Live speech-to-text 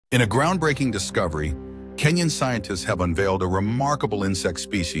In a groundbreaking discovery, Kenyan scientists have unveiled a remarkable insect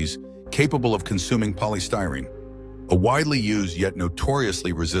species capable of consuming polystyrene, a widely used yet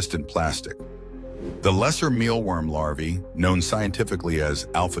notoriously resistant plastic. The lesser mealworm larvae, known scientifically as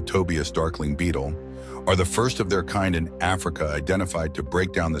Alphitobius darkling beetle, are the first of their kind in Africa identified to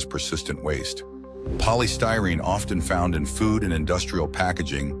break down this persistent waste. Polystyrene, often found in food and industrial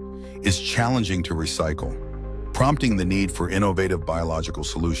packaging, is challenging to recycle, prompting the need for innovative biological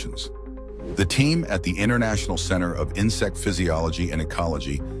solutions. The team at the International Center of Insect Physiology and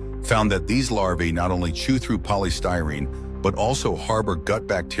Ecology found that these larvae not only chew through polystyrene, but also harbor gut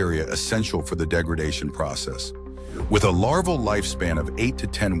bacteria essential for the degradation process. With a larval lifespan of 8 to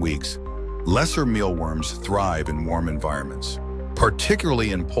 10 weeks, lesser mealworms thrive in warm environments,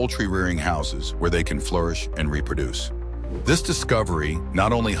 particularly in poultry-rearing houses where they can flourish and reproduce. This discovery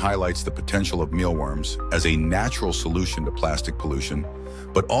not only highlights the potential of mealworms as a natural solution to plastic pollution,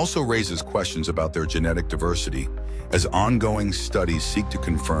 but also raises questions about their genetic diversity as ongoing studies seek to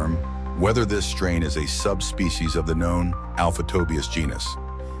confirm whether this strain is a subspecies of the known Alphitobius genus.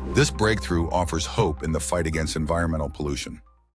 This breakthrough offers hope in the fight against environmental pollution.